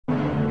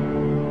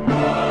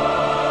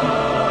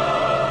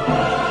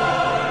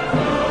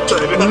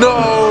excited.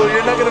 No,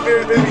 you're not gonna be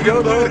able to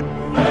go though.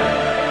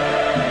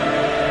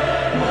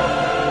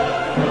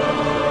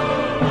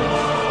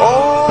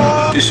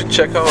 Oh! You should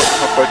check out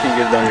how far you can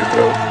get down your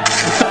throat.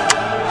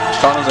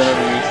 Condoms I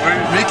never used.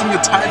 We're making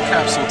a time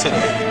capsule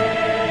today.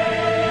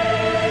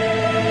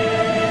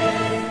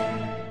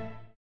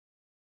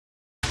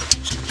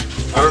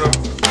 I don't know.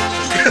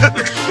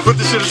 What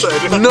the shit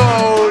aside?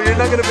 No, you're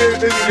not gonna be able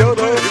to go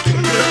though.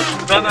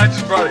 No, I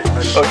just brought it.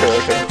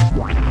 Okay.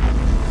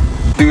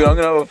 Dude, I'm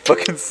gonna have a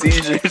fucking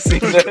seizure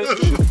seeing that.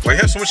 Why you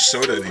have so much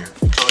soda in here?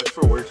 Oh, it's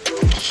for work.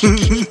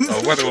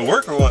 Oh, what, to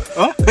work or what?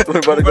 Huh? We're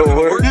about to go to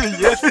work?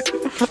 Yeah.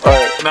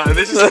 Alright. Nah,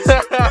 this is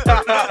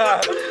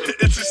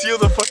it's to seal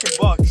the fucking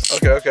box.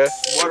 Okay.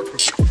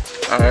 Waterproof.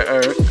 Alright. I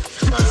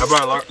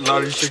brought a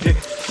lottery ticket.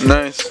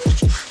 Nice.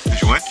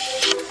 Did you win?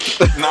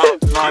 No,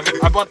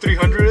 I bought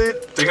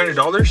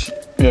 $300.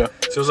 Yeah.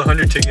 So it was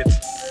 100 tickets.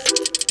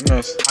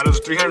 Nice. Out of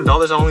the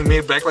 $300, I only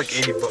made back like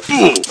 80 bucks.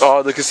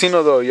 Oh, the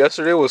casino though,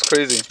 yesterday was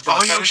crazy.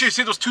 Oh, you should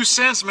see those 2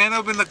 cents, man.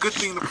 That would have been a good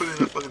thing to put in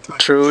the fucking time.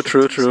 True.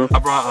 I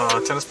brought a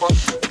tennis ball.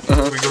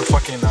 We go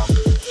fucking,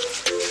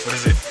 what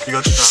is it? We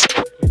go to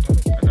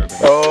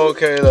Oh,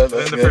 okay. then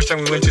the first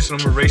time we went to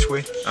Sonoma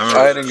Raceway.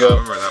 I didn't go. I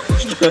remember that one.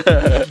 Yeah,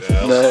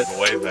 that was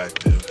way back,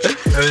 dude.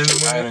 And then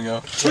I didn't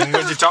go. When we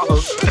went to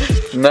Tahoe.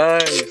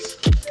 Nice.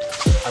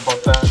 I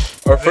bought that.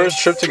 Our first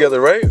trip together,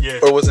 right? Yeah.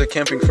 Or was it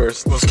camping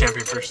first? It was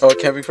camping first. Oh,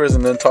 camping first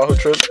and then Tahoe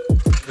trip?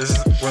 This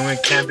is when we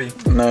went camping.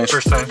 Nice.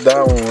 First time.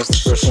 That one was the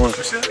first one.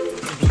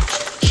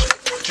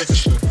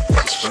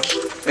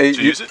 Hey,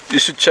 you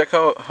should check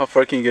out how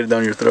far can you get it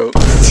down your throat.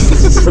 And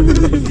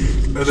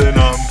then,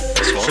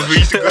 because we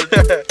used to go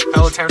to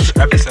hella times to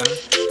Epicenter.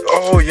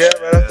 Oh yeah,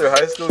 right after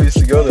high school we used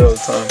to go there all the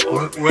time.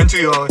 We went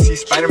to see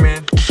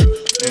Spider-Man.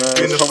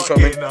 Nice.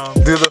 Homecoming.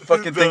 Do the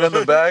fucking thing on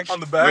the back. On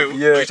the back? Wait,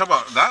 yeah. Are you talking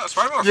about that?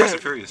 Spider-Man or Fast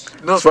and Furious?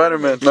 No,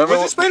 Spider-Man. Remember?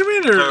 Was it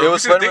Spider-Man or? It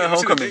was Spider-Man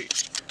Homecoming.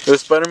 It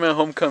was Spider-Man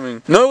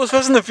Homecoming. No, it was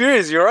Fast and the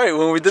Furious. You're right.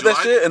 When we did that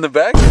shit in the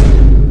back.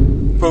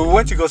 But we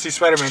went to go see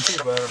Spider-Man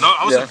too. But No,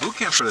 I was in boot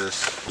camp for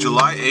this.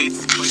 July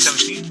 8th,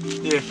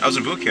 2017. Yeah. I was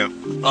in boot camp.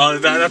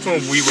 That's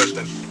when we went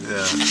then.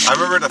 Yeah. I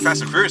remember the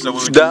Fast and Furious though.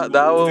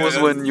 That one was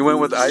when you went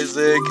with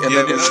Isaac and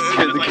then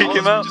the kid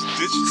came out. We just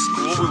ditched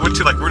school. We went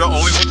to we're the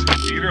only ones in the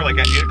theater like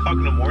at 8 o'clock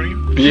in the morning.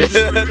 Yeah.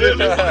 Then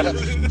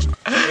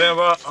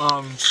about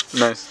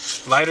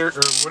nice. lighter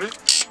or what it?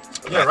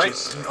 Yeah,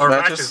 matches. Right. Or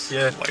Matches?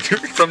 Yeah. Lighter.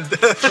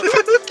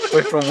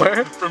 Wait, from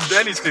where? From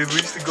Danny's because we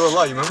used to go a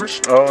lot. You remember?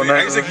 Oh,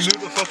 nice. Isaac knew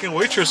the fucking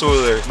waitress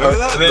over there. Remember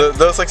that?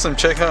 That was like some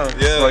chick, huh?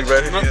 Yeah. Like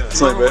right here. Yeah.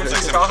 It's like right Like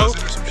here. some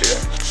cousin or some shit.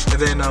 And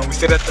then we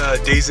stayed at the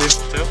Days Inn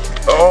Hotel.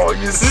 Oh,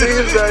 you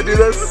saved that, dude.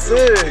 That's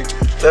sick.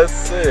 That's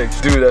sick,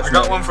 dude. That's. I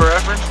got one for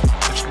Evan.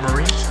 It's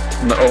Marines.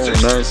 No, oh,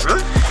 nice.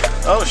 Really?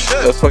 Oh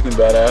shit. That's fucking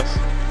badass.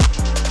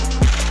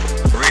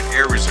 Marine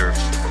Air Reserve.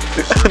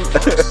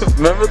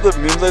 Remember the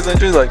memes I sent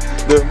you? Like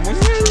the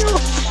muñaño.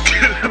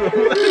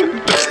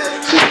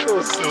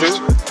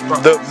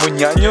 The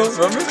muñaño.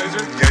 Remember?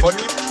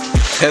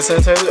 Hand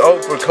sanitizer. Oh,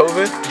 for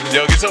COVID.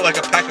 Yo, get some like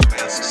a pack of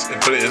masks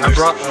and put it in there. I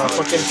brought a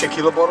fucking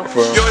tequila bottle.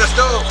 Yo, let's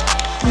go.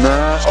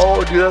 Nah.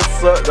 Oh, dude,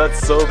 that's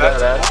so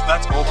badass.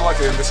 That's old like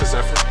this is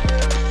effort.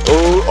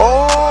 Oh.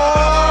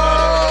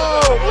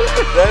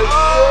 That's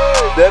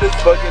sick. That is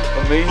fucking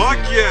amazing. Fuck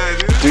yeah,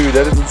 dude. Dude,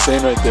 that is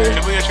insane right there.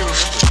 Can we actually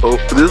Oh,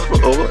 this.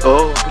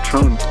 Oh,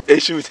 Patron. Hey,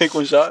 should we take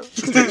one shot?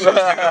 let's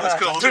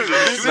go.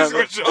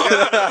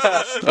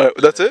 Alright,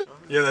 that's it?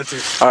 Yeah, that's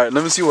it. Alright,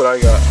 let me see what I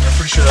got. I'm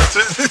pretty sure that's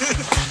it.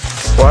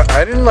 Well,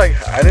 I didn't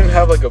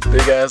have like a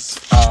big ass,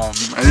 I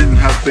didn't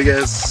have big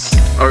ass,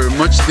 or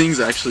much things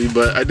actually,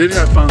 but I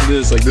found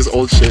this, like this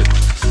old shit.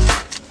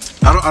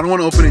 I don't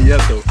want to open it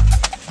yet though.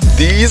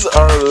 These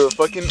are the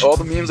fucking, all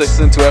the memes I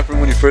sent to Efren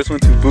when he first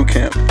went to boot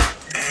camp.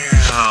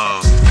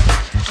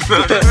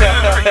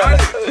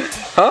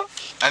 Huh?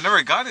 I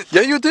never got it.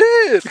 Yeah, you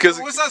did. Because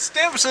what's that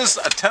stamp? It says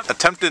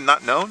attempted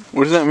not known.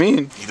 What does that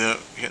mean? You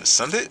didn't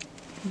send it?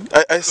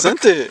 I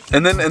sent it,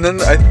 and then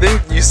I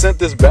think you sent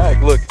this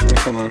back. Look,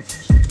 hold on.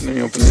 Let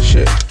me open this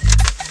shit.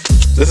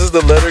 This is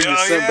the letter you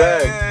sent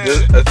back.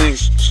 I think,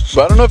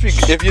 but I don't know if you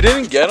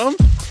didn't get them.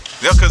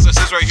 Yeah, because it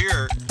says right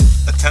here,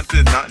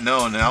 attempted not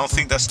known, and I don't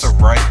think that's the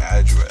right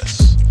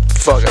address.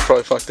 Fuck, I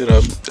probably fucked it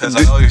up. Because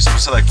I know you're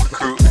supposed to like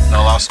recruit and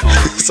allow school.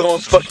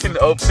 Someone fucking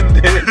opened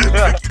it.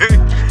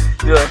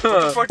 You're like,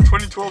 huh? What the fuck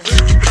 2012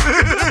 is?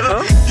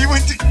 Huh? You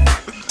went to,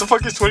 the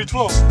fuck is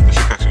 2012? It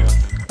should catch me up.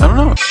 I don't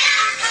know.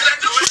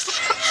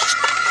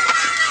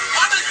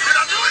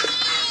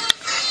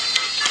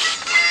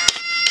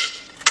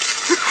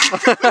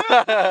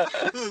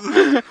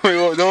 Wait,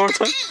 what? No more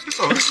time? This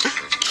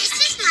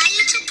is my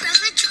little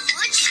brother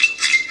George.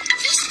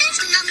 This is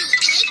Mummy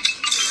Pig.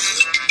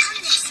 And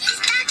this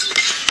is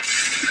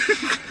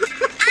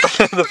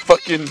Daddy. The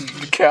fucking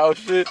cow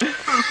shit.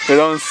 Wait,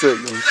 I'm sick.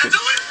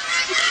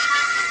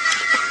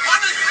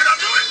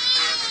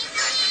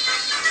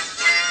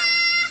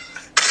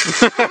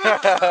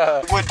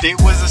 What date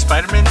was the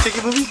Spider-Man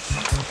ticket movie?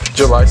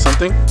 July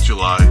something?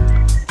 July.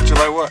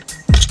 July what?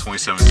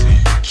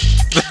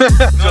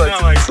 2017. No,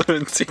 like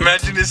 17.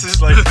 imagine this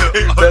is like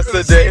That's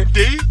the day. same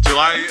day.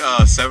 July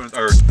 7th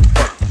or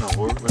no,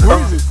 Where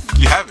is it?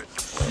 you have it.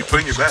 You put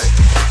it in your bag.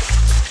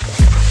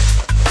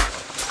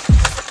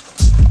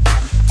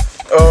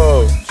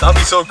 Oh, That'd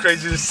be so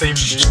crazy. The same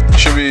day.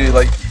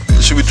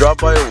 should we drop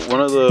by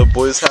one of the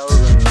boys' house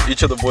and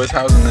each of the boys'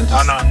 house and then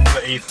Oh just no,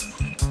 the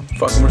 8th.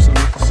 fuck him or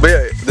something? But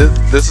yeah,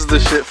 this is the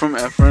shit from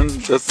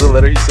Efren. That's the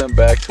letter he sent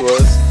back to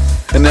us.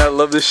 And I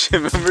love this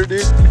shit. Remember,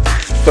 dude?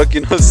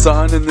 Fucking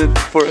Hassan and then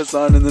for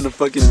Hassan and then a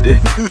fucking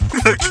dick.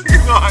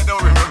 No, I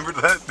don't remember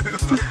that, dude.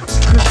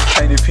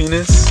 Tiny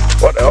penis.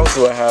 What else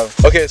do I have?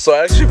 Okay, so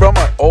I actually brought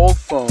my old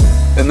phone.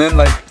 And then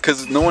like,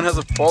 cause no one has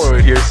a follower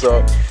here, so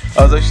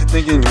I was actually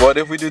thinking, what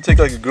if we do take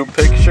like a group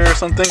picture or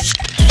something?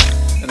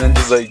 And then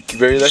just like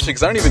bury that shit,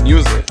 cause I don't even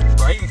use it.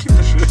 Right? You can keep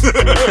the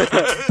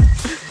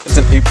shit. It's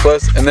an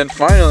A+. And then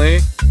finally,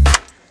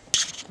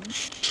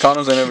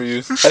 condoms I never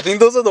use. I think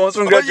those are the ones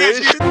from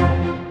graduation.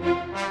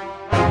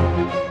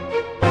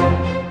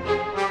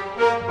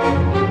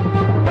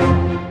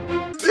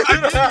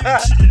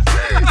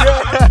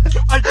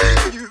 I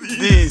gave you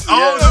these.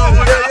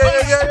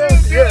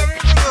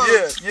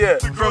 Yeah.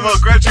 From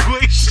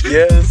graduation.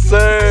 Yes,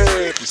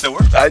 sir. You still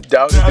work? I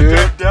doubt it, dude.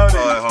 I doubt it.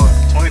 Hold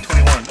on.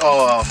 2021.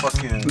 Oh,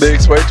 fucking They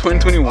expired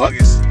 2021.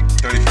 August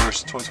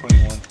 31st,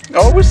 2021.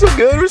 Oh, we're still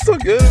good. We're still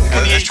good.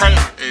 Let's try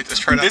that.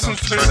 This one.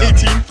 one's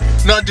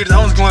 2018. No, dude, that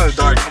one's going in the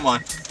dark. Come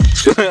on.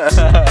 We're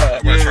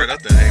gonna try that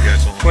then. Hey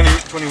guys, hold on.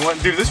 2021.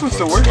 Dude, this one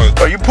still works.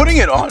 Are you putting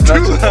it on?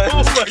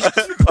 Oh my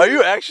God. Are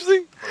you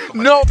actually?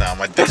 No. Nah,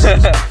 my dick is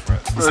different.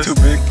 It's too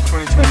big.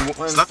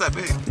 2021. It's not that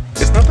big.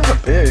 It's not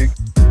that big.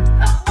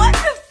 What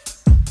the?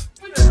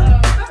 It's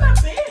not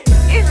that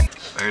big.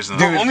 There's no.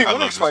 Dude, only I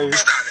one love this one.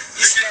 expired.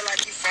 You smell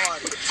like you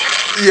farted.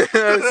 Yeah,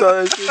 I saw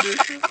that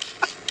shit, dude.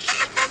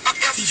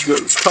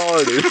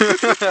 Retarded.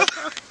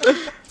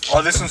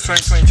 Oh, this one's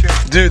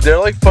 2022. Dude, they're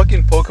like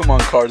fucking Pokemon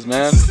cards,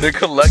 man. They're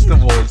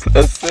collectibles.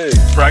 That's sick.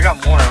 Bro, I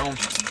got more at home.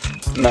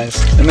 Nice.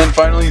 And then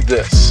finally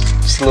this.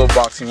 Just a little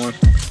boxing one.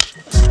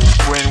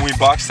 When we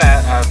boxed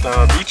at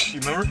the beach, you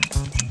remember?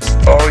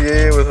 Oh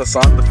yeah, with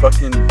Hassan, the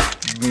fucking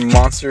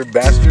monster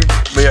bastard.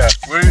 But yeah,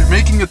 we're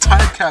making a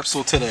time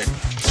capsule today.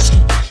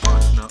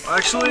 No.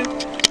 Actually,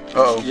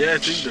 Uh-oh. yeah, I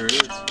think there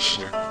is.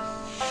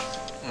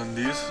 On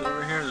these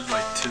over here, there's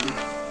like 2.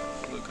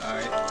 Look,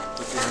 alright.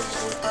 Look, they have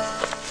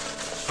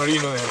boyfriends. How do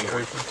you know they have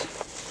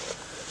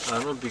boyfriends? I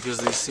don't know, because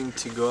they seem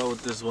to go out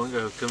with this one guy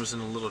who comes in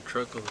a little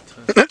truck all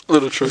the time.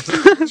 Little trick.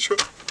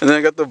 And then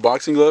I got the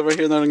boxing glove right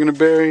here that I'm gonna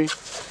bury.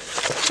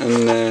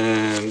 And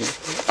then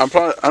I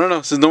don't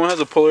know, since no one has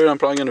a Polaroid, I'm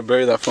probably gonna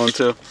bury that phone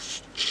too.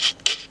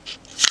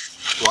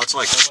 Watch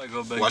like,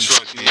 Go back watch and-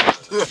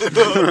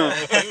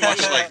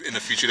 like in the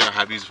future they don't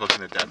have these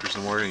fucking adapters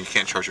anymore and you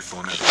can't charge your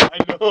phone at all. I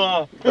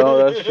know. Oh,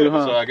 that's true, So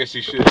huh? I guess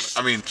you should.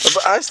 I mean,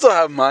 But I still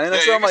have mine. I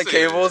Yeah, still have you my can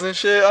still- cables and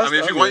shit. I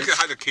mean, if you want, you can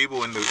hide the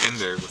cable in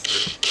there with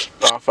it.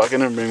 Oh, fuck, I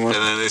didn't bring one.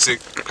 And then is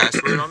it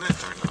password on it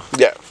or no?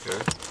 Yeah. Yeah.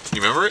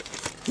 You remember it?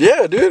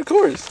 Yeah, dude, of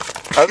course.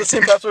 I have the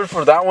same password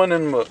for that one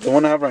and the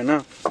one I have right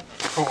now.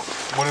 Oh,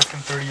 what if in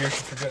 30 years you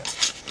forget?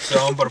 So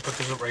I'm about to put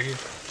this up right here.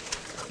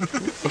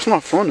 What's my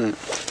phone at?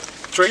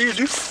 It's right here,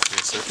 dude.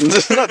 Yes,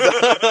 sir. Not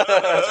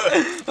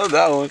that, not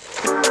that one.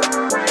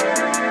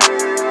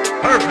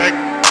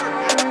 Perfect.